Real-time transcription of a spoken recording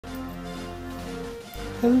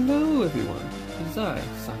Hello everyone, it's I,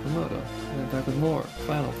 Sakamoto, and I'm back with more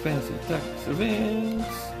Final Fantasy Tactics Advance!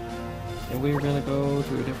 And we're gonna go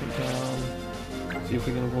to a different town, see if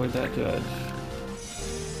we can avoid that judge.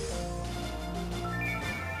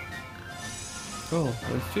 Oh,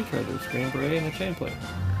 there's two treasures, Green Beret and a chain plate.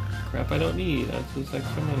 Crap I don't need, that's just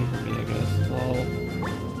extra money for me I guess, lol.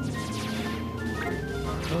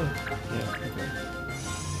 Oh, yeah, okay.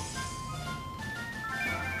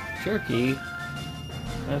 Jerky?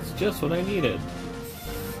 That's just what I needed.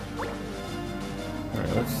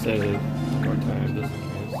 Alright, let's save more time just in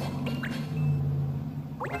case.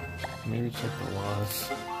 Maybe check the laws.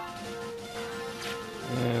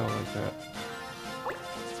 Yeah, I don't like that.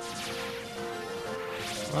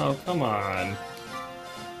 Oh, come on.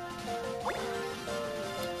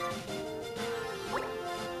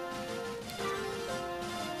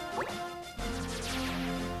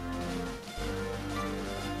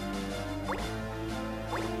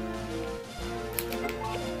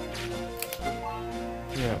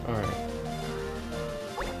 Yeah, alright.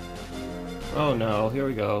 Oh no, here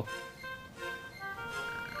we go.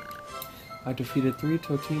 I defeated 3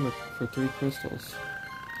 Totema for 3 crystals.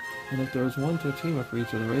 And if there was 1 Totema for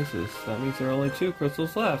each of the races, that means there are only 2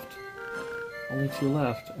 crystals left. Only 2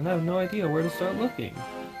 left, and I have no idea where to start looking.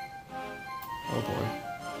 Oh boy.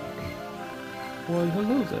 Why,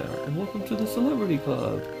 hello there, and welcome to the Celebrity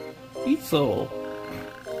Club. Easel!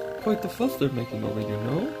 Quite the fuss they're making over you,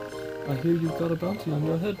 no? I hear you've got a bounty on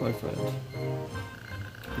your head, my friend.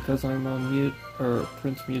 Because I'm on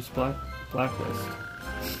Prince Mute's blacklist.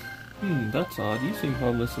 That's odd. You seem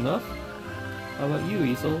harmless enough. How about you,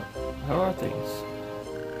 Easel? How are things?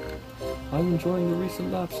 I'm enjoying the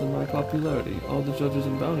recent lapse in my popularity. All the judges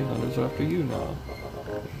and bounty hunters are after you now. ...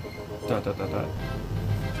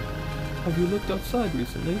 Have you looked outside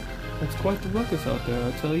recently? It's quite the ruckus out there,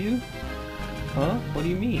 I tell you. Huh? What do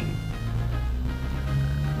you mean?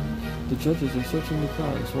 The judges are searching the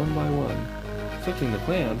clans one by one. Searching the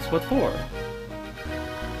clans? What for?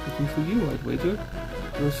 Looking for you, I'd wager.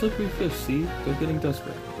 You're a slippery fish, see? They're getting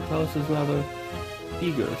desperate. The palace is rather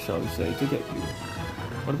eager, shall we say, to get you.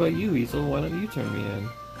 What about you, Easel? Why don't you turn me in?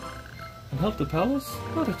 And help the palace?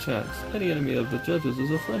 Not a chance. Any enemy of the judges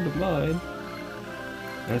is a friend of mine.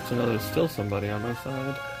 That's to know there's still somebody on my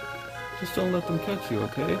side. Just don't let them catch you,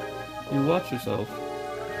 okay? You watch yourself.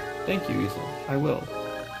 Thank you, Easel. I will.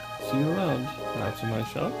 See you around. Perhaps in my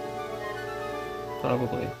shop?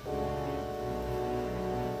 Probably.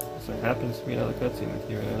 So it happens to be another cutscene with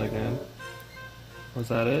you in it again. Was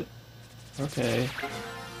that it? Okay.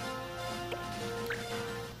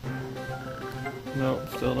 No,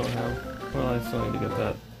 still don't have... Well, I still need to get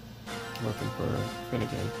that working for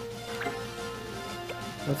Finnegan.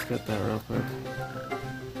 Let's get that real quick.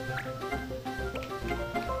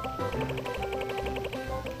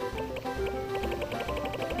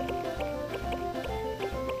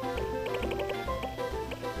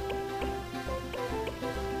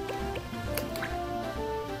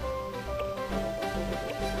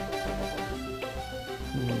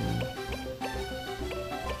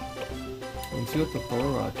 Let's see what the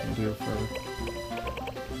Thorrod can do for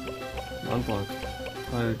Montblanc.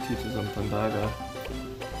 Probably teaches them Pandaga.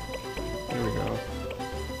 Here we go.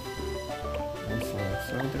 Nice.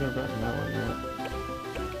 I don't think I've gotten that one yet.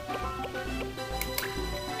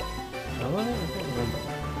 Have I? I can't remember.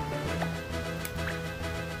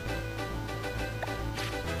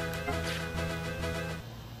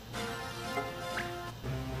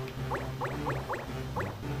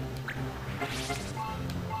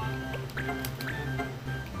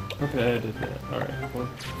 Okay, I did that. Alright, we'll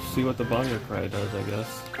see what the Bongo Cry does, I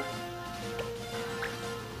guess.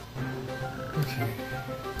 Okay.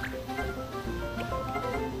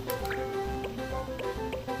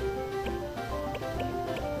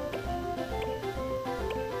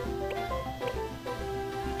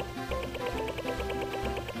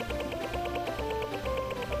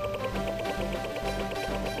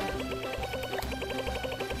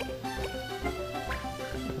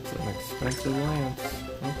 That's an expensive lance.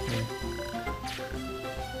 Okay.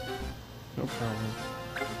 No problem.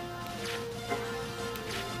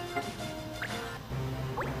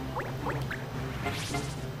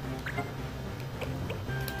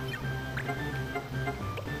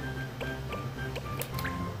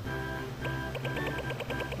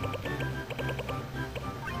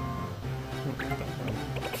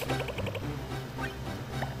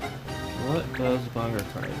 What does Bongo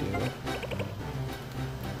Cry do?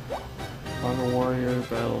 Bongo Warrior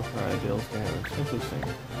Battle Cry deals damage. Interesting.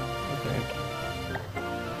 Okay.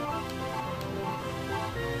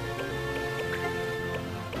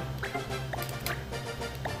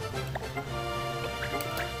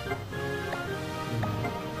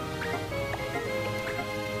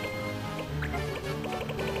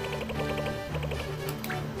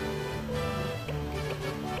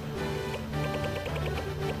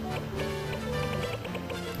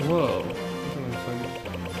 Whoa.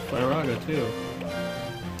 Firaga too.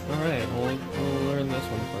 Alright, we'll learn this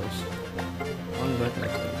one first. How long is that gonna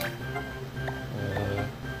take?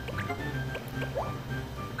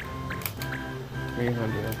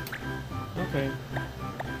 300. Okay.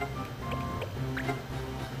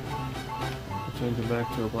 We'll change it back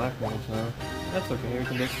to a black mage now. That's okay, we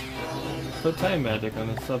can just put time magic on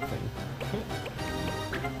this sub thing.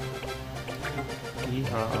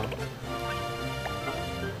 Yeehaw.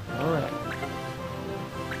 Alright.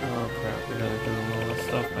 Oh crap, we gotta give him all this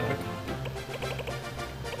stuff back.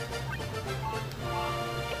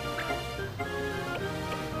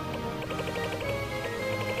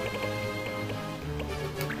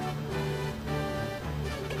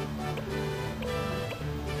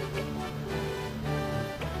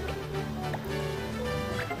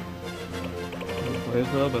 Blaze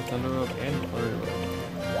Robe, a Thunder Robe, and a Flurry Robe.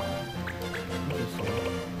 Interesting.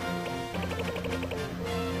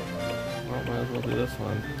 Well, might as well do this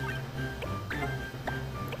one.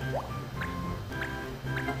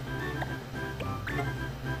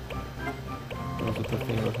 Goes with the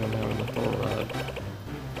theme of him having the full rod.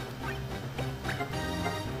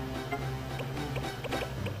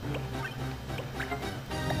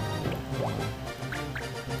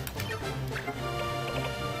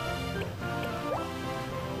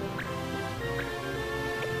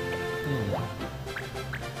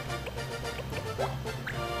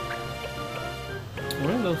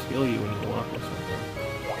 Why do those heal you when you walk or something?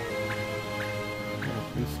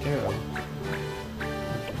 You scare them.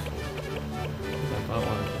 Interesting. I thought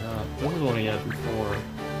one I forgot. This is one he had before.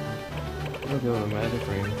 I'll go with a magic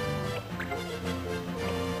ring.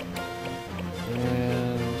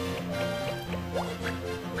 And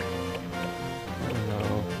I don't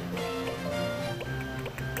know.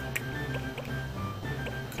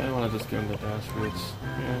 Kinda wanna just give him the dash roots.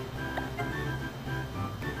 Yeah.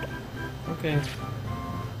 Okay.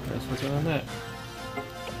 Guess we're doing that.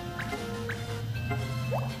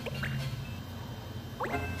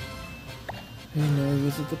 And now he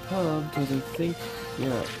was at the pub because I think,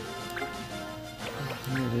 yeah,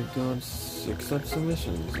 they'd go and accept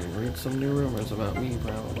submissions and read some new rumors about me,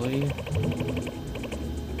 probably.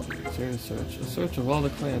 Serious search. A search of all the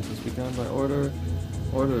clans has begun by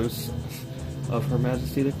orders of Her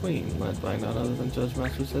Majesty the Queen, led by none other than Judge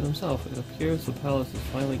Master Sid himself. It appears the palace is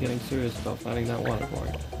finally getting serious about finding that water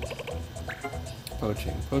boy.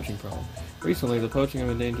 Poaching problem. Recently, the poaching of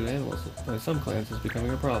endangered animals by some clans is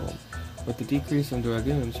becoming a problem. With the decrease in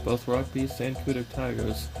dragoons, both rock beasts and Kudik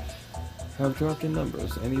tigers have dropped in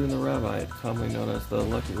numbers, and even the rabbit, commonly known as the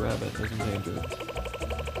lucky rabbit, is endangered.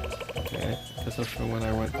 Okay, I guess that's from when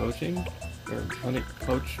I went poaching? Or hunting,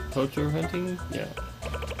 poacher hunting? Yeah.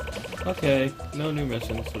 Okay, no new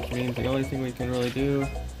missions, which means the only thing we can really do...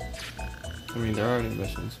 I mean, there are new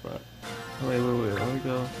missions, but... Oh, wait, let me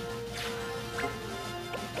go...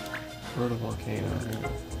 Where's the volcano? Here.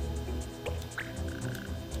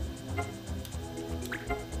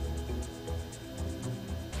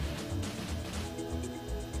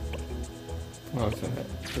 Oh, it's in it.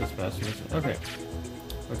 This fast mission. Okay.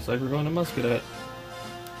 Looks like we're going to Muscadet.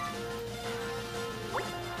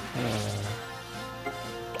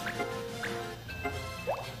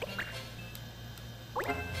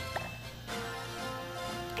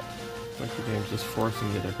 Like the game's just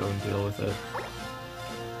forcing you to go and deal with it.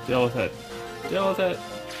 Deal with it. Deal with it!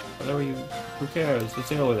 Whatever you... Who cares? Just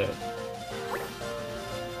deal with it.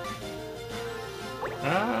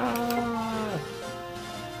 Ah!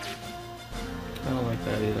 I don't like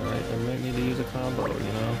that either. I might need to use a combo, you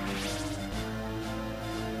know?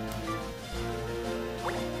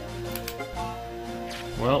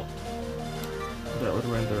 Well, that would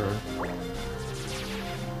render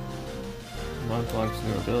Montblanc's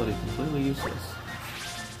new ability completely useless.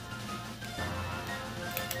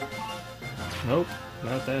 Nope,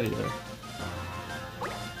 not that either.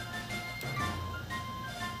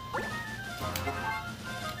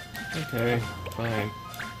 Okay, fine.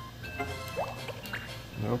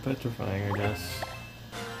 No petrifying, I guess.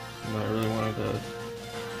 I'm not really wanting to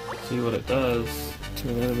see what it does to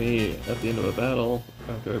an enemy at the end of a battle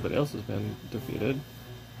after everybody else has been defeated.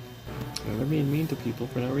 And they're being mean to people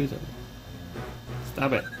for no reason.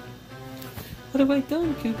 Stop it. What have I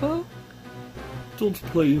done, Kupo? Don't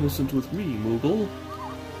play innocent with me, Moogle.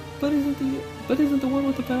 But isn't the one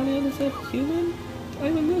with the bounty on his head human?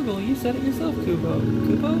 I'm a Moogle. You said it yourself, Kupo.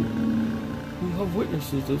 Kupo? We have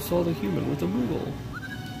witnesses that saw the human with the Moogle.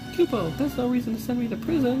 Kupo, that's no reason to send me to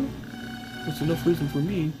prison. That's enough reason for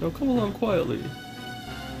me. Now come along quietly.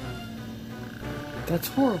 That's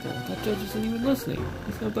horrible. That judge isn't even listening.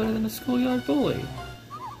 He's no better than a schoolyard bully.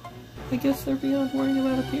 I guess they're beyond worrying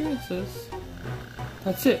about appearances.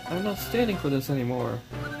 That's it, I'm not standing for this anymore.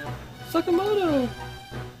 Sakamoto!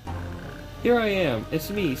 Here I am, it's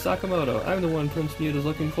me, Sakamoto. I'm the one Prince Mute is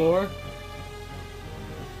looking for.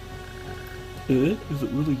 Is it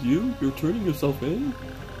really you? You're turning yourself in?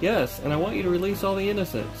 Yes, and I want you to release all the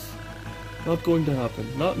innocents. Not going to happen.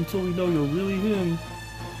 Not until we know you're really him.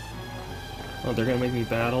 Oh, they're gonna make me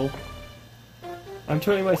battle? I'm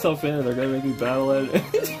turning myself in and they're gonna make me battle it?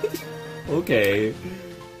 Okay.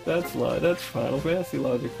 That's Final Fantasy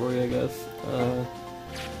logic for you, I guess.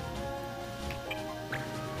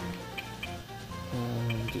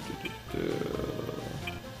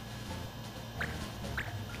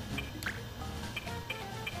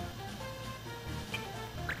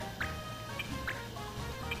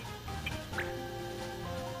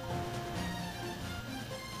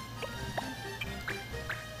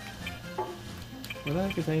 Where the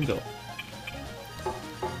heck is Angel?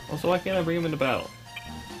 Also, why can't I bring him into battle?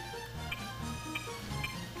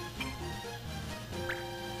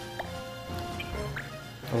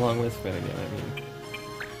 Along with Finnegan, I mean.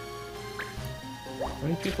 How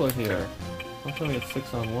many people are here? Don't tell me it's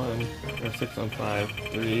 6 on 1, or 6 on 5,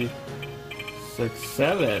 3, 6,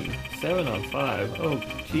 7! 7 on 5. Oh,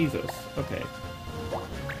 Jesus. Okay.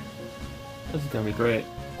 This is gonna be great.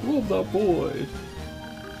 Love that boy!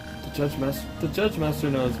 The Judge Master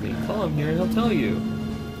knows me. Call him here and he'll tell you.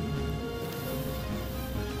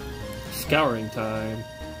 Scouring time.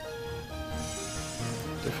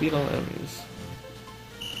 Defeat all enemies.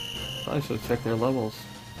 Probably should check their levels.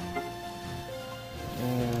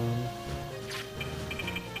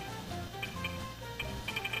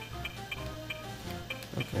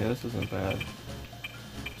 Okay, this isn't bad.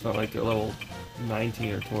 It's not like they're level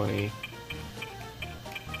 19 or 20.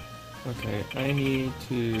 Okay, I need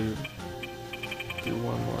to do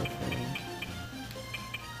one more thing.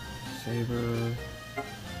 Saber.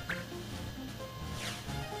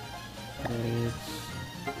 Blades.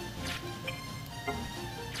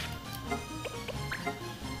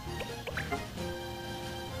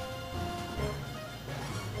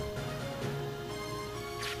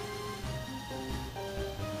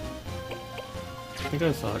 I think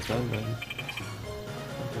I saw a gunman.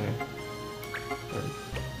 Okay. Or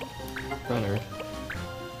gunner.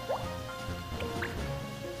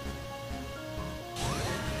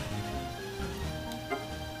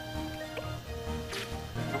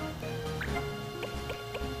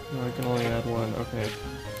 No, I can only add one. Okay.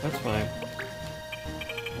 That's fine.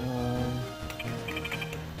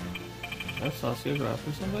 Can I Saskia go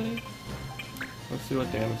after somebody? Let's see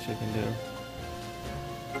what damage she can do.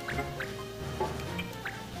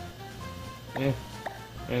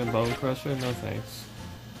 And a bone crusher? No thanks.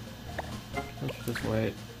 Let's just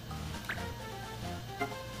wait.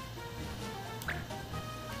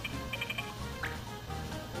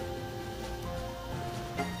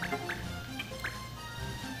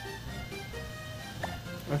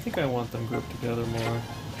 I think I want them grouped together more.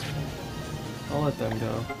 I'll let them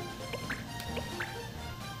go.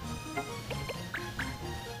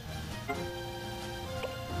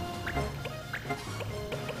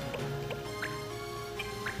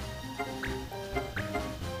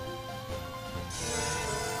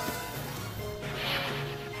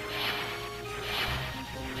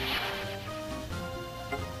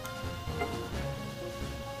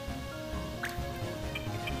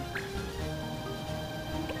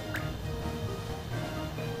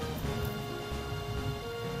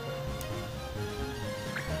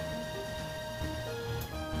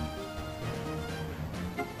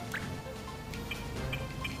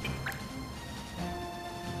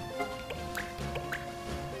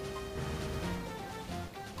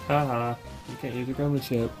 Haha, you can't use your gunman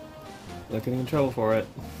chip. Not getting in trouble for it.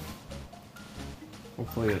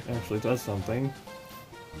 Hopefully it actually does something.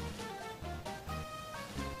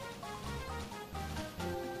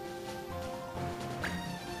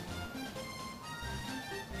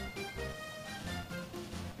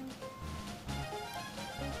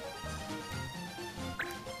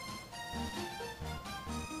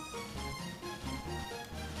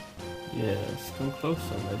 Yes, come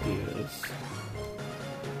closer, my dears.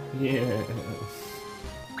 Yes.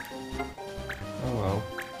 Oh well.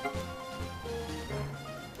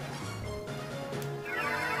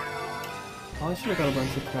 Oh, I should have got a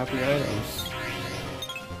bunch of crappy items.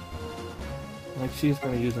 Like, she's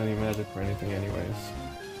gonna use any magic for anything anyways.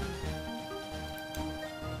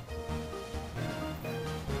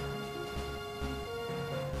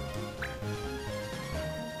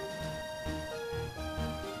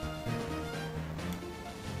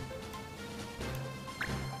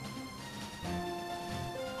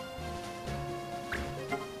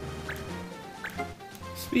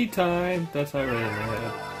 Speed time! That's how I read it in my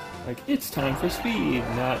head. Like, it's time for speed,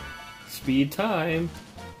 not speed time.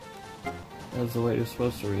 That's the way you're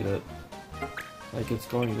supposed to read it. Like it's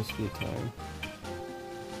going to speed time.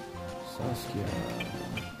 Saskia.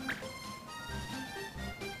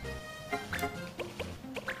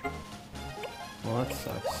 Well, that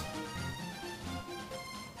sucks.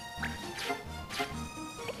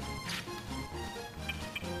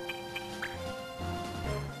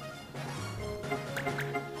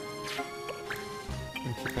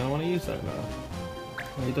 I kinda wanna use that now.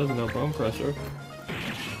 Well, he doesn't know Bone Crusher.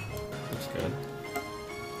 That's good.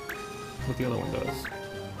 What the other one does.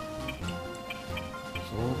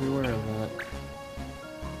 So we'll be aware of that.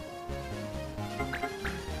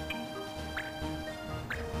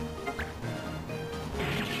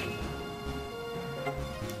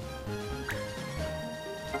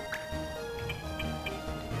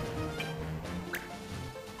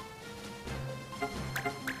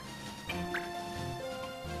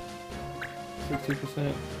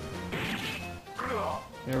 %.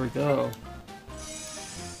 There we go.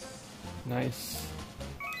 Nice.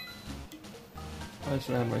 I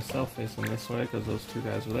should have myself facing this way because those two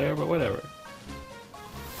guys were there, but whatever.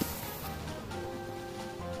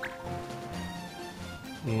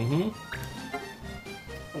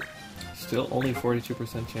 Still only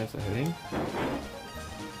 42% chance of hitting.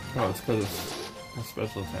 Oh, it's because it's a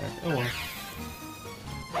special attack. Oh well.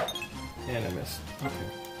 And I missed. Okay.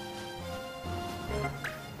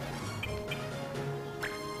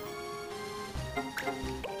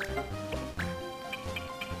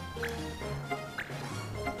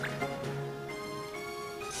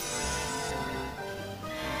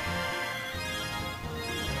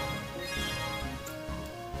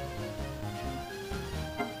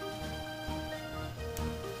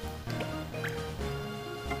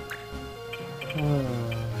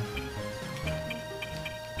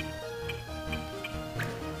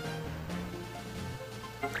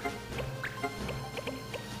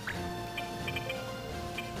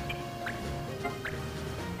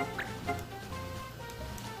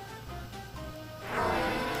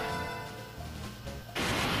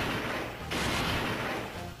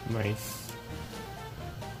 Nice.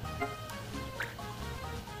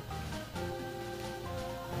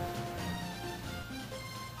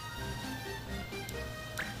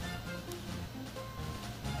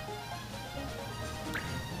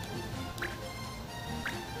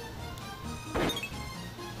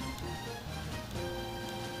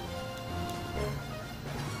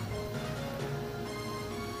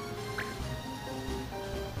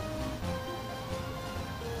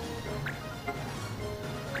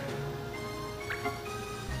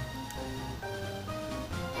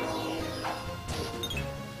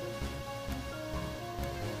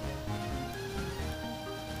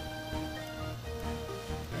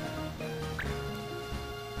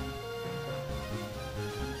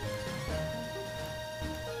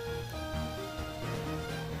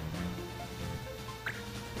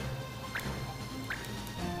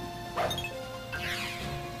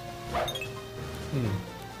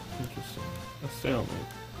 Interesting. A stalemate.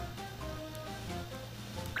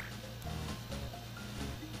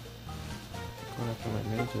 Going after my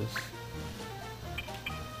mages.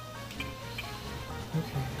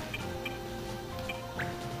 Okay.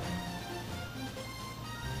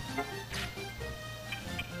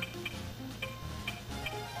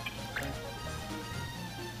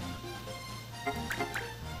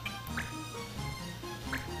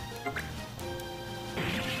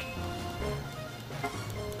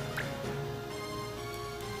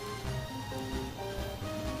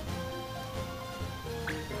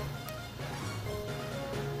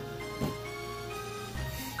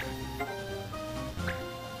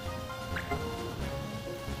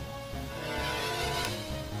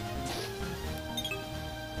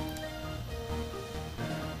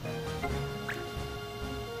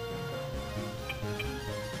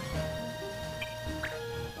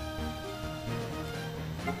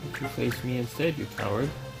 You face me instead, you coward.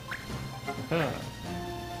 Aha.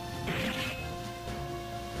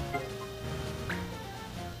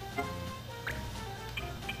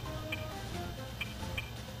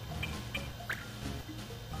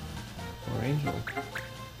 Or angel.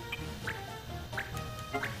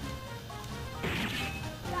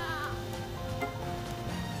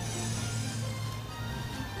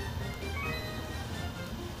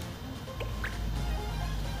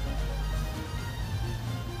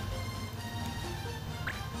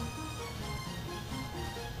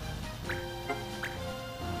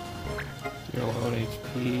 You're low on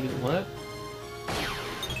HP. What?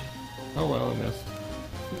 Oh well, I missed.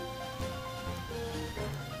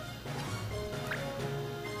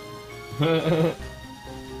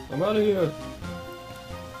 I'm out of here!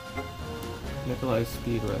 Nikolai's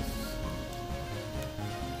speed rests.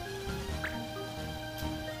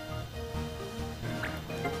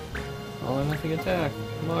 All or nothing attack.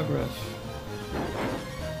 Mog rush.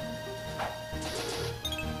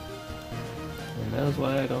 And that is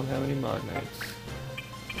why I don't have any Mog Knights.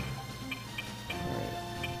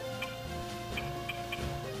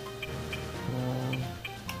 Alright.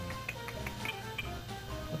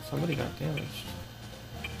 Somebody got damaged.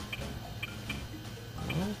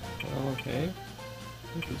 Oh, well, okay.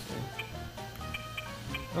 Interesting.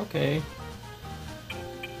 Okay.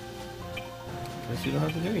 Guess you don't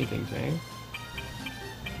have to do anything, Jane.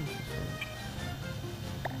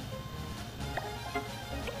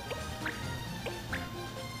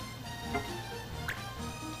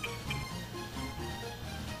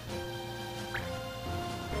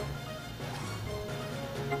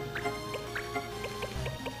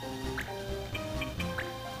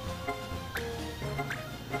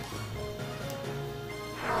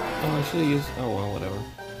 Oh, I should have used. Oh well, whatever.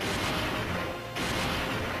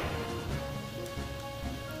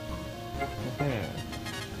 Okay.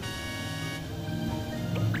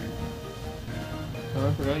 Oh, I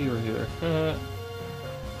forgot you were here.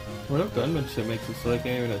 What if gunmanship makes it so they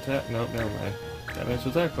can't even attack? Nope, never mind. That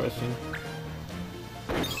answers that question.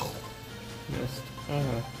 Missed.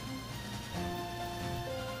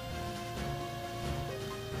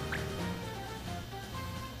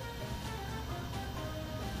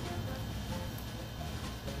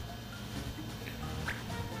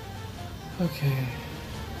 Okay.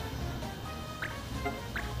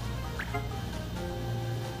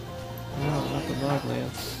 No, not the Mog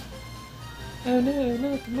Lance. Oh no,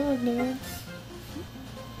 not the Mog Lance.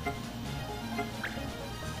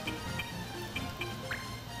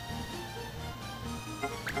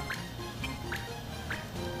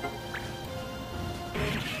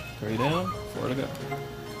 Three down, 4 to go.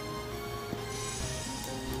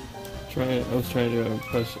 I was trying to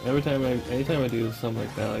impress anytime I do something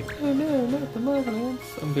like that, like, oh no, not the Mog Lance.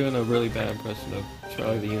 I'm doing a really bad impression of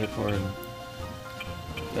Charlie the Unicorn.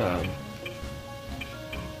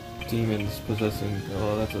 Demons possessing.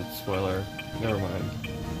 Oh, that's a spoiler. Never mind.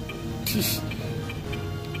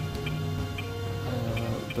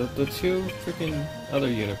 The two freaking other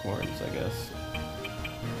unicorns, I guess.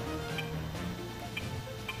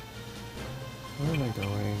 Where am I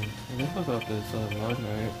going? I guess I'll go up this Mog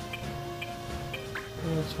Knight.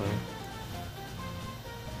 Oh, that's fine.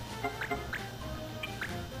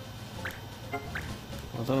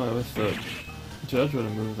 Although I wish the judge would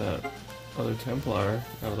have moved that other Templar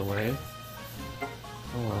out of the way.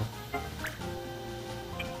 Oh well.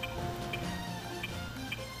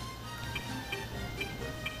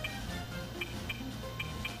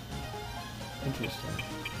 Interesting.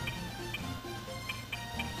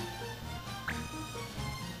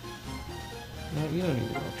 No, you don't need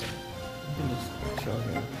to go up there. You can just chill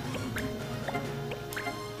here.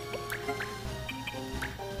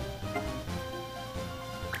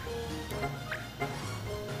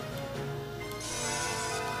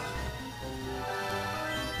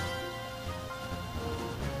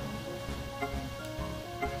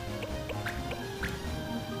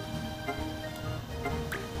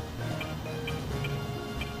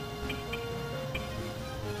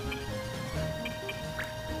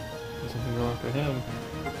 For him.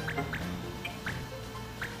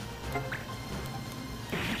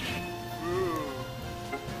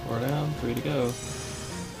 4 down, 3 to go.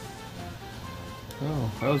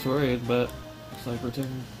 Oh, I was worried, but looks like we're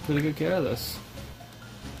taking pretty good care of this.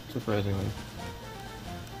 Surprisingly.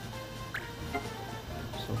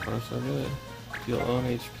 So far so good. Deal own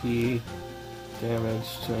HP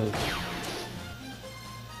damage to...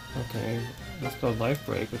 Okay, that's called Life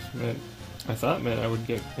Break, which meant... I thought meant I would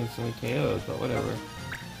get instantly KO'd, but whatever.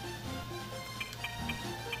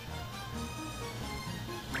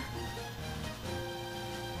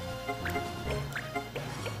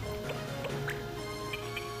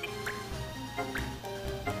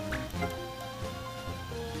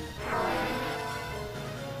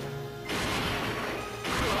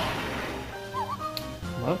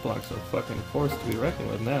 Mud blocks are fucking forced to be reckoned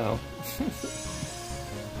with now.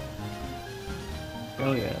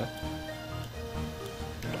 Hell yeah.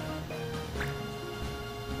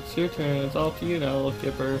 It's your turn, it's all to you now, little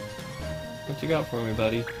Kipper. What you got for me,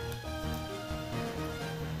 buddy?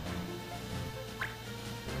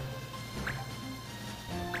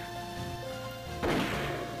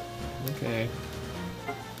 Okay.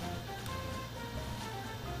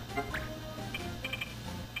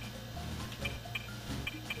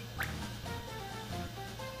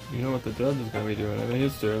 You know what the judge is gonna be doing in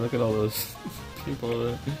his turn. Look at all those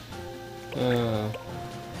people.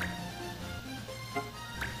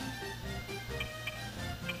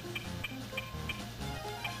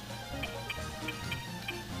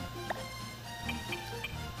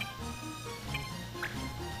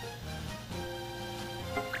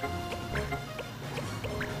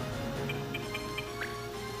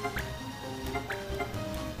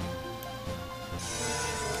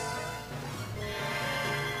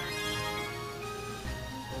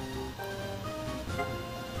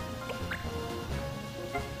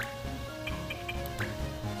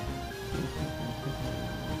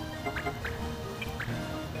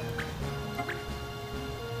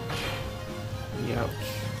 Ouch.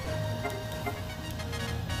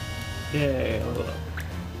 Yay, level up.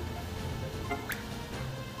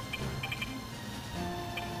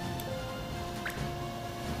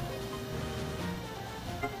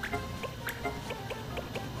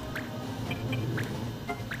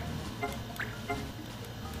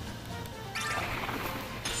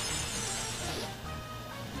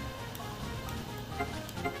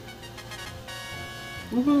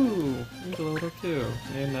 Woohoo! He's a level 2.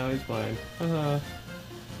 And now he's blind. Haha.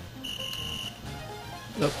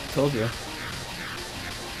 Nope, told you.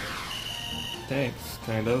 Thanks,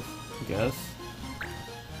 kind of, I guess.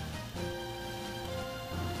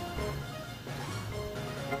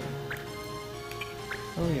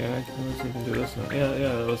 Oh yeah, I can do this now. Yeah,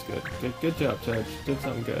 that was good. Good job, Judge. Did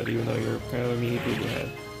something good, even though you're kind of a meanie booby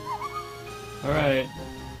head. Alright.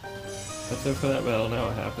 That's it for that battle, now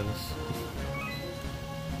what happens?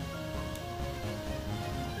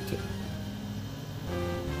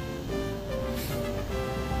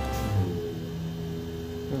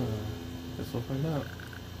 Guess we'll find out.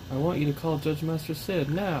 I want you to call Judge Master Sid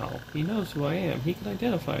now. He knows who I am. He can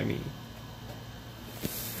identify me.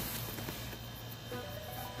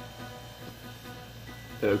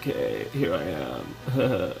 Okay, here I am.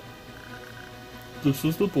 This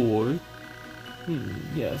is the boy.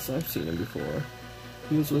 Yes, I've seen him before.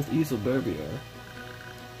 He was with Easel Berbier.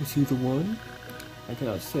 Is he the one? I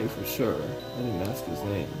cannot say for sure. I didn't ask his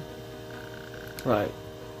name. Right.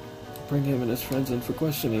 Bring him and his friends in for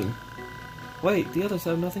questioning. Wait, the others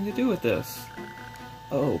have nothing to do with this.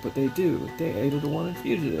 Oh, but they do. They aided a wanted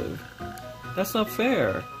fugitive. That's not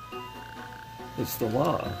fair. It's the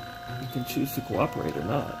law. You can choose to cooperate or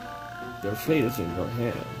not. Their fate is in your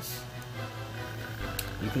hands.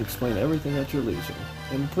 You can explain everything at your leisure.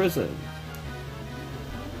 In prison.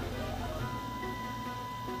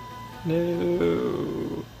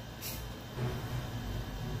 No.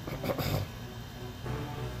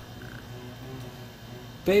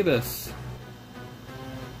 Babus.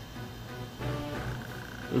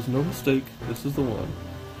 There's no mistake. This is the one.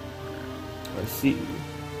 I see.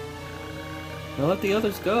 Now let the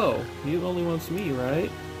others go. He only wants me, right?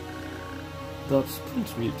 That's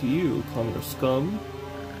pinch me to you, commoner scum.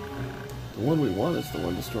 The one we want is the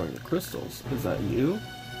one destroying the crystals. Is that you?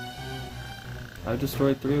 I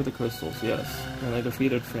destroyed 3 of the crystals, yes. And I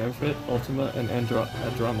defeated Famfrit, Ultima, and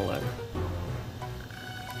Andromelech.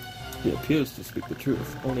 He appears to speak the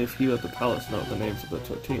truth. Only a few at the palace know the names of the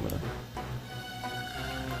Tortima.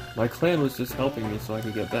 My clan was just helping me so I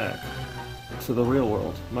could get back. To the real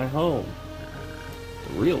world. My home.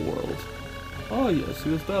 The real world? Oh yes, he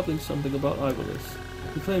was babbling something about Ivalis.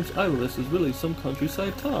 He claims Ivalis is really some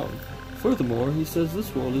countryside town. Furthermore, he says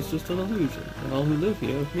this world is just an illusion, and all who live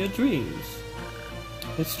here have mere dreams.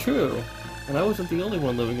 It's true, and I wasn't the only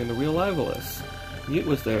one living in the real Ivalis. Mute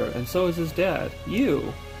was there, and so is his dad,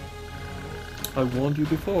 you. I warned you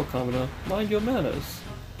before, Commoner. Mind your manners.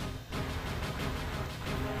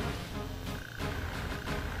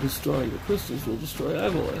 Destroying the crystals will destroy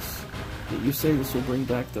Ivalis. Yet you say this will bring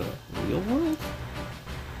back the real world?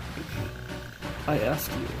 I ask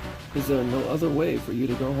you, is there no other way for you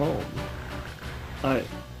to go home? I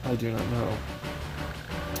do not know.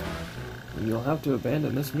 And you'll have to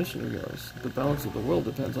abandon this mission of yours. The balance of the world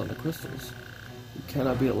depends on the crystals. You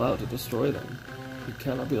cannot be allowed to destroy them. You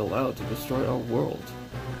cannot be allowed to destroy our world.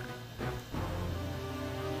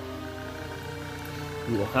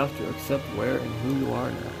 You will have to accept where and who you are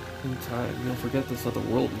now. In time, you'll forget this other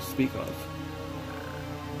world you speak of.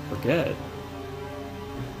 Forget?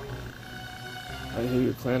 I hear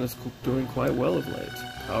your clan is doing quite well of late.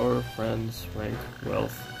 Power, friends, rank,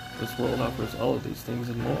 wealth. This world offers all of these things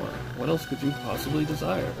and more. What else could you possibly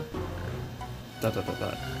desire? ...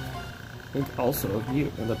 Think also of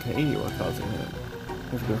Mute and the pain you are causing him.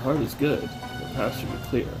 If your heart is good, the path should be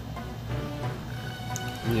clear.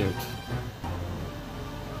 Mute.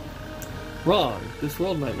 Wrong! This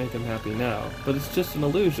world might make him happy now, but it's just an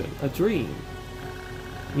illusion, a dream.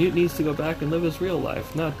 Mute needs to go back and live his real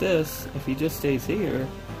life, not this. If he just stays here.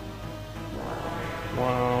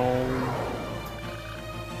 Wow.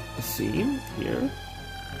 A scene? Here?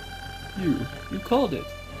 You called it.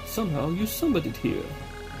 Somehow you summoned it here.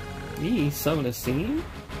 Me? Summon a scene?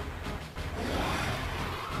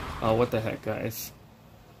 Oh, what the heck, guys?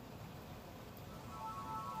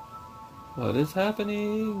 What is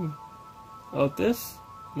happening? Oh, this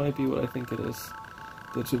might be what I think it is.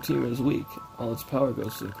 The Totema is weak. All its power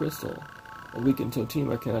goes to the crystal. A weakened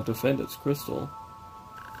Totema cannot defend its crystal.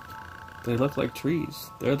 They look like trees.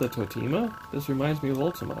 They're the Totema? This reminds me of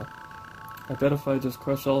Ultima. I bet if I just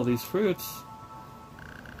crush all of these fruits...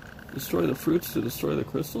 Destroy the fruits to destroy the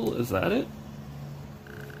crystal? Is that it?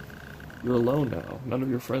 You're alone now. None of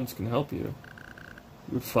your friends can help you.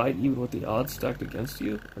 You would fight even with the odds stacked against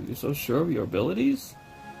you? Are you so sure of your abilities?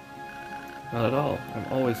 Not at all. I'm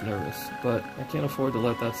always nervous, but I can't afford to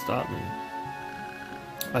let that stop me.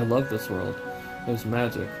 I love this world. There's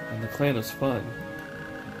magic, and the clan is fun.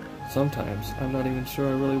 Sometimes, I'm not even sure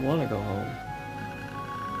I really want to go home.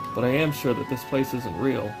 But I am sure that this place isn't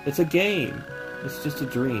real. It's a game! It's just a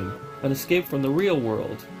dream. An escape from the real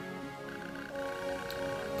world.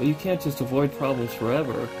 But you can't just avoid problems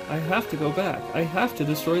forever. I have to go back. I have to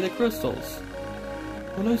destroy the crystals.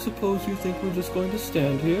 And I suppose you think we're just going to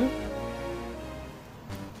stand here?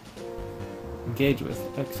 Engage with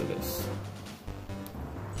Exodus.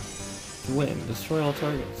 To win, destroy all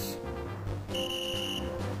targets.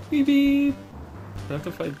 Beep beep! I have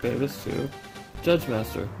to fight Bavis too. Judge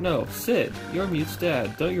Master. No, Sid, you're Mute's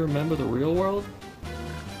dad. Don't you remember the real world? ...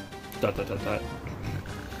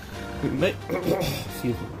 We met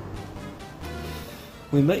excuse me.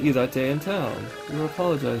 We met you that day in town. You were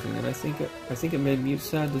apologizing, and I think it made Mute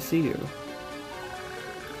sad to see you.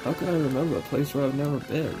 How can I remember a place where I've never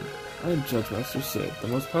been? I am Judge Master Sid, the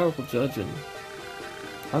most powerful judge in...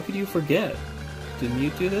 How could you forget? Did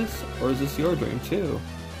Mute do this, or is this your dream too?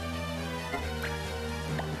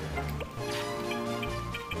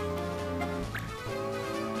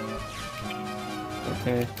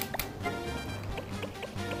 Okay.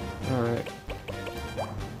 Alright.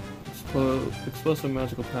 Explosive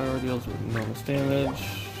magical power deals with enormous damage.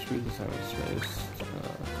 Shoot this out of space.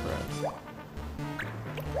 Crap.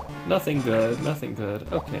 Nothing good, nothing good.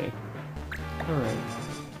 Okay. Alright.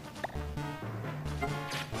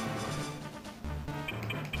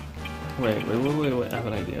 Wait, I have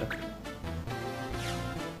an idea.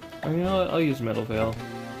 Oh, you know what? I'll use Metal Veil.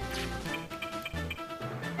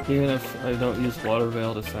 Even if I don't use Water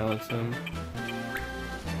Veil to silence him.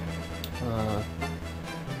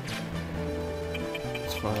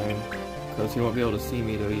 It's fine. Because he won't be able to see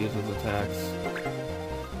me to use his attacks.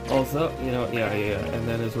 Also, you know, yeah. And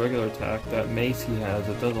then his regular attack, that mace he has,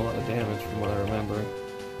 it does a lot of damage from what I remember.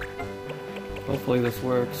 Hopefully this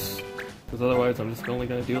works. Because otherwise I'm just only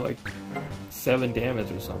going to do like 7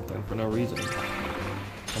 damage or something for no reason.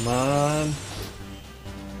 Come on.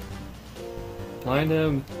 Blind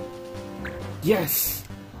him. Yes!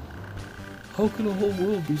 How can a whole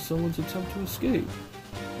world be someone's attempt to escape?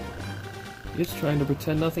 It's trying to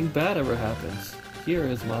pretend nothing bad ever happens. Here,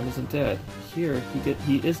 his mom isn't dead. Here,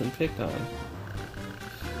 he isn't picked on.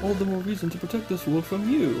 All the more reason to protect this world from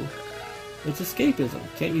you. It's escapism.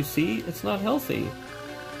 Can't you see? It's not healthy.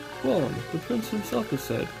 Wrong. The prince himself has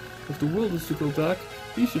said, if the world is to go back,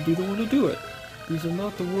 he should be the one to do it. These are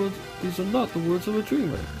not the words of a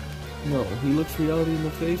dreamer. No, he looks reality in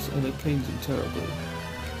the face, and it pains him terribly.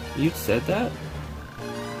 You said that?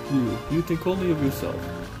 You think only of yourself.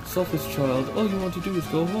 Selfish child, all you want to do is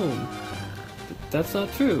go home. That's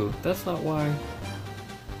not true. That's not why...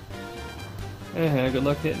 good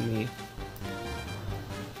luck hitting me.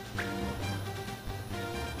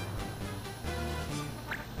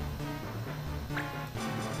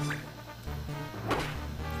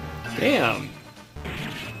 Damn!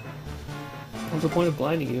 What's the point of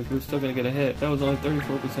blinding you if you're still gonna get a hit? That was only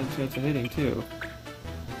 34% chance of hitting, too.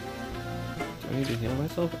 Do I need to heal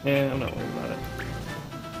myself? I'm not worried about it.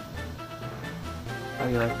 How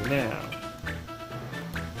do you like me now?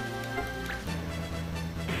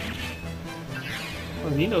 Oh,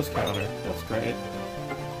 Nino's counter. That's great.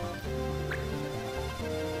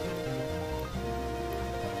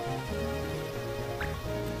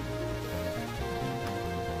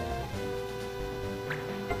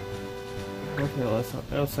 Okay, well,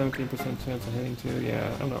 that was 17% chance of hitting too.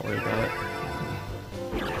 Yeah, I'm not worried about it.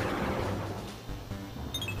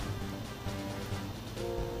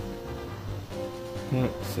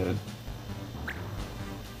 Sid.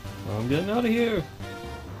 Well, I'm getting out of here.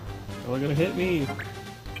 Y'all are gonna hit me.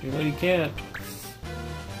 You know you can't.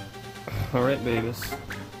 Alright, Bavis.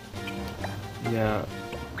 Yeah.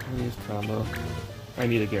 I'll use combo. I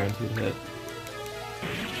need a guaranteed hit.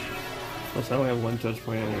 Plus, I only have one judge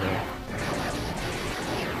point anyway.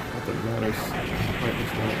 Not that it matters right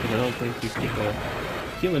this minute, because I don't think you can get the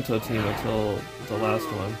human to a team until the last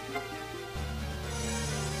one.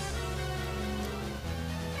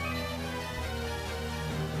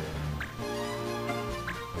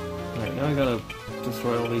 Alright, now I gotta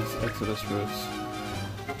destroy all these Exodus roofs.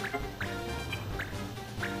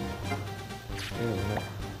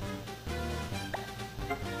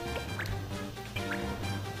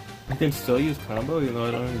 I can still use combo even though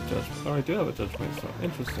I don't have a judge. Oh, I do have a judge point, so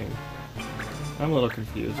interesting. I'm a little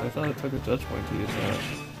confused. I thought it took a judge point to use that.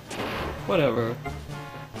 Whatever.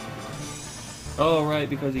 Oh, right,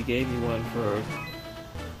 because he gave me one for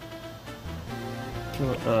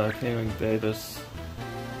killing Davis.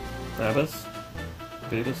 Babas?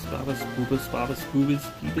 Davis? Babas? Boobas? Babas? Boobas?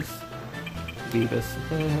 Beebus? Beebus.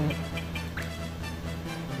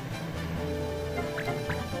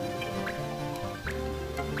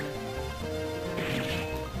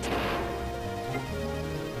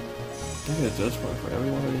 I get a judge point for every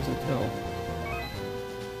one of these I kill.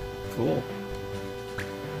 Cool.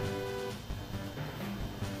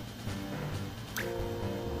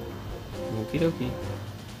 Okie dokie.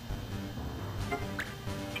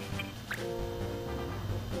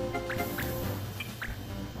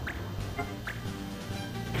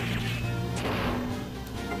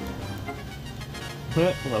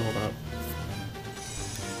 Leveled up.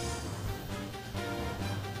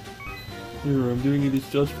 Here, I'm giving you these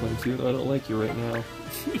judge points, even though I don't like you right now.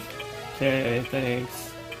 Okay,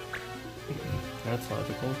 thanks. That's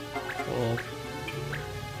logical. Cool.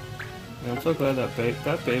 Yeah, I'm so glad that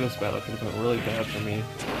Bavis battle could have been really bad for me.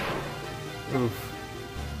 Oof.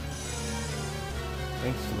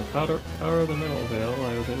 Thanks to the power of the Mineral Veil,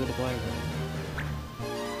 I was able to blind them.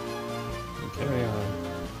 And carry on.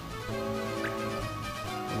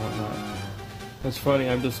 And whatnot. It's funny,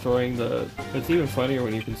 I'm destroying the... It's even funnier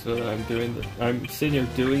when you consider that I'm sitting here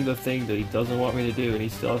doing the thing that he doesn't want me to do, and he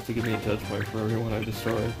still has to give me a judge point for everyone I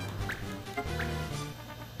destroy.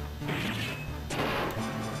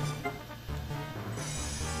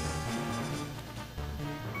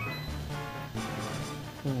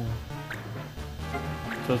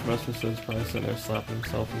 Judge Masterson's probably sitting there slapping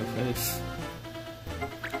himself in the face.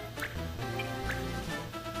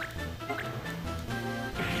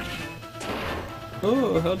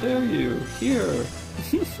 Oh, how dare you! Here!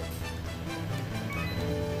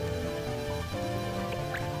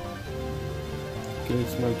 Okay,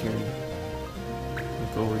 it's my turn.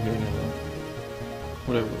 Let's go over here now.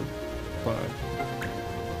 Whatever. Fine.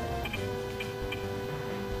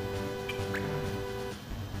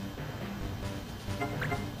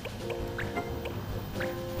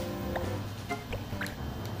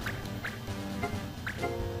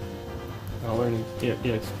 I'll earn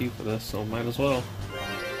EXP for this, so might as well.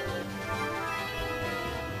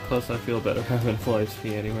 Plus, I feel better having full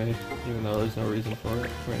HP anyway, even though there's no reason for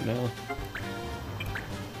it right now.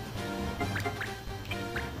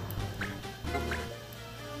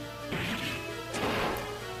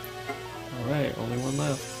 Alright, only one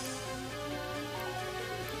left.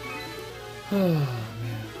 Oh, man.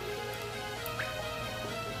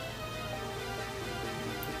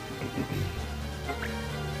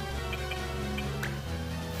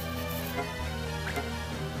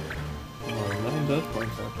 Judge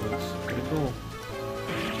points afterwards. Pretty cool.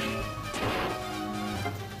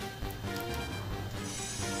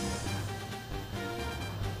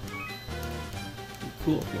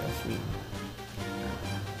 Cool, if you ask me.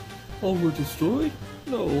 All were destroyed?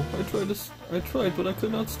 No, I tried, but I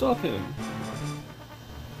could not stop him.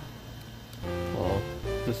 Well,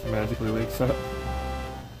 just magically wakes up.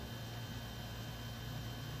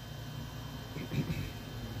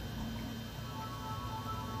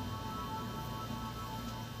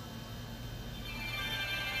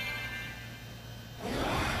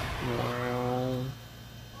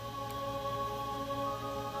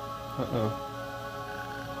 Uh-oh.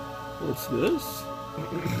 What's this?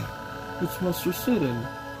 It's Master Sidon.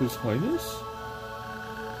 His Highness?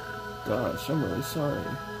 Gosh, I'm really sorry.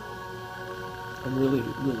 I'm really,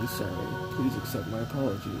 really sorry. Please accept my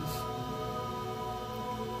apologies.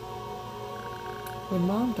 When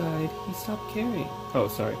Mom died, he stopped caring. Oh,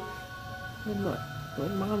 sorry.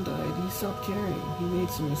 When Mom died, he stopped caring. He made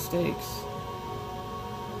some mistakes.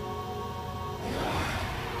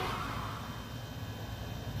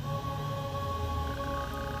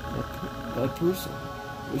 That person.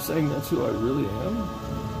 You're saying that's who I really am?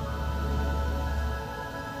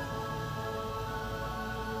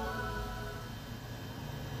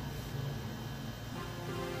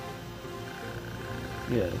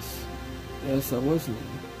 Yes. Yes, that was me.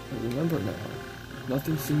 I remember now.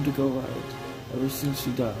 Nothing seemed to go right, ever since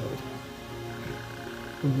she died.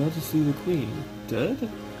 Her Majesty the Queen, dead?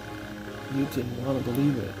 You didn't want to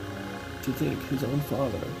believe it. To think his own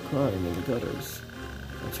father, crying in the gutters.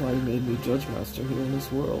 That's why he made me Judge Master here in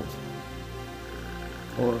this world.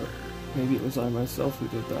 Or maybe it was I myself who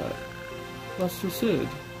did that. Master Sid.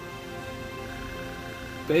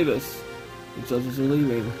 Babus, the judges are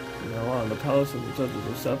leaving. From now on, the palace and the judges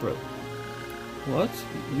are separate. What?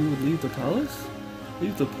 You would leave the palace?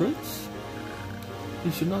 Leave the prince?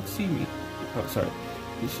 He should not see me. Oh, sorry.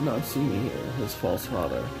 He should not see me here, his false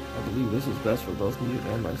father. I believe this is best for both me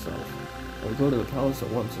and myself. I will go to the palace at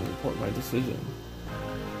once and report my decision.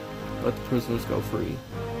 Let the prisoners go free.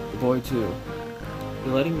 The boy, too.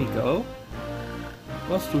 You're letting me go?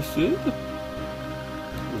 Master Sid? It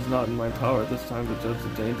is not in my power at this time to judge the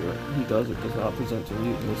danger he does or does not present to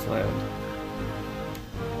Mute in this land.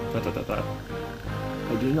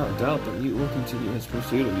 I do not doubt that Mute will continue his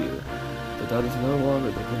pursuit of you, but that is no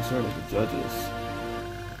longer the concern of the judges.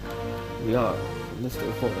 We are, from this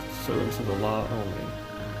day forth, servants of the law only.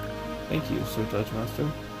 Thank you, Sir Judge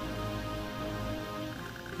Master.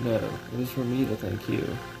 No, it is for me to thank you.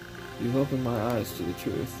 You've opened my eyes to the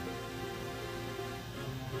truth.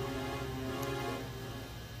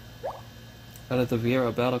 Out of the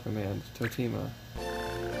Vieira Battle Command, Totima.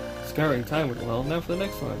 Scouring time went well. Now for the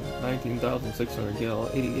next one. 19,600 gil,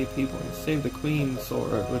 88 people. Save the Queen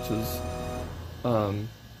Sword, which is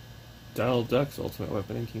Donald Duck's ultimate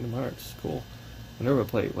weapon in Kingdom Hearts. Cool. Minerva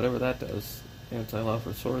Plate, whatever that does. Anti-law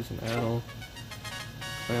for swords and addle.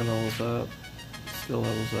 Clan levels up. Skill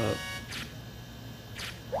levels up.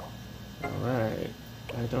 Alright.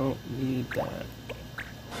 I don't need that.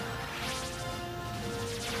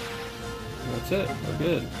 That's it. We're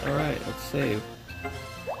good. Alright, let's save.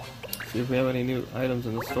 See if we have any new items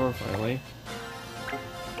in the store finally.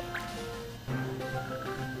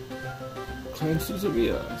 Clan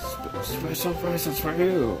Suzumiya. Special prices for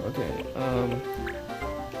you. Okay,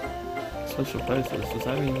 special prices. Does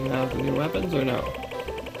that mean you have the new weapons or no?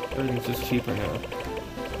 Everything's just cheaper now.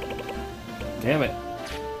 Damn it.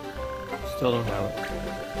 Still don't have it.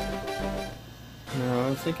 No, I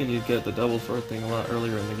was thinking you'd get the double sword thing a lot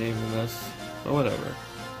earlier in the game than this. But whatever.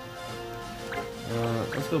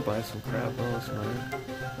 Let's go buy some crap while it's money.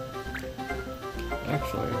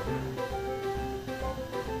 Actually.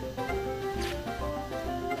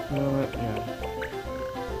 You know what? Yeah.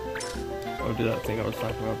 I'll do that thing I was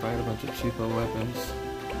talking about, buying a bunch of cheapo weapons.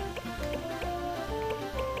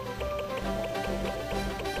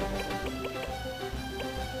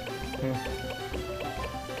 Yeah.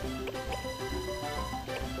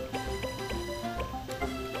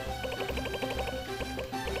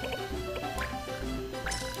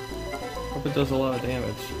 Hope it does a lot of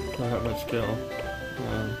damage for that much skill.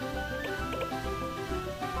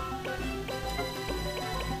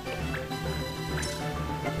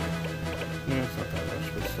 Yeah, it's not that much,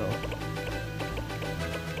 but still.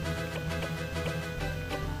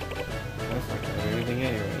 That's not gonna do anything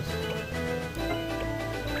anyways.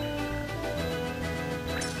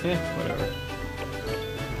 Yeah, whatever.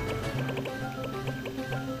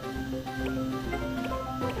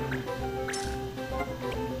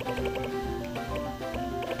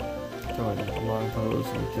 Longbows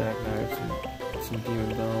and jackknives and some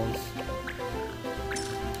demon bells.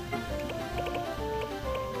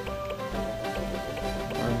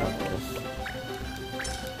 Iron knuckles.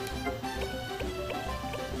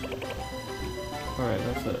 Alright,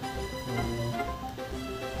 that's it.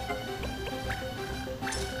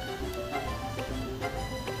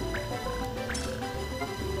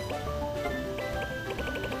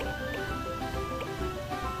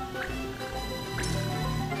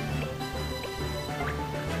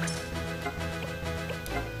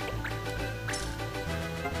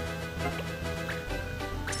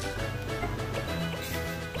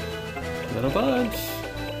 Got a bunch!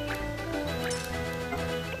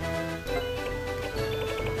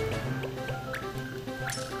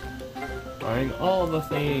 Buying all the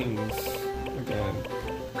things again.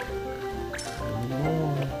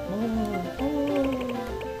 More.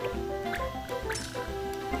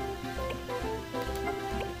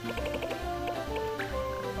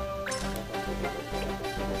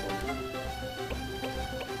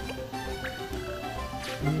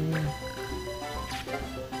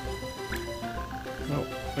 No,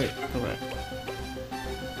 wait, go back.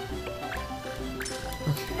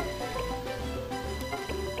 Okay.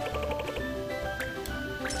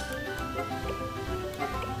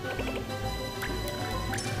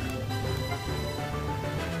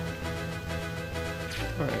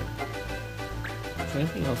 Alright.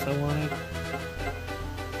 Anything else I wanted?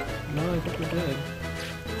 No, I think we're good.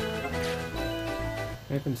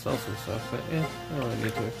 I can sell some stuff, but I don't really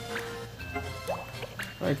need to.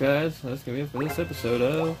 Alright guys, that's gonna be it for this episode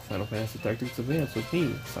of Final Fantasy Tactics Advance with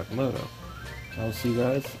me, Sakamoto. I'll see you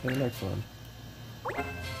guys in the next one.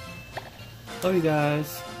 Love you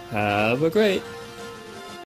guys. Have a great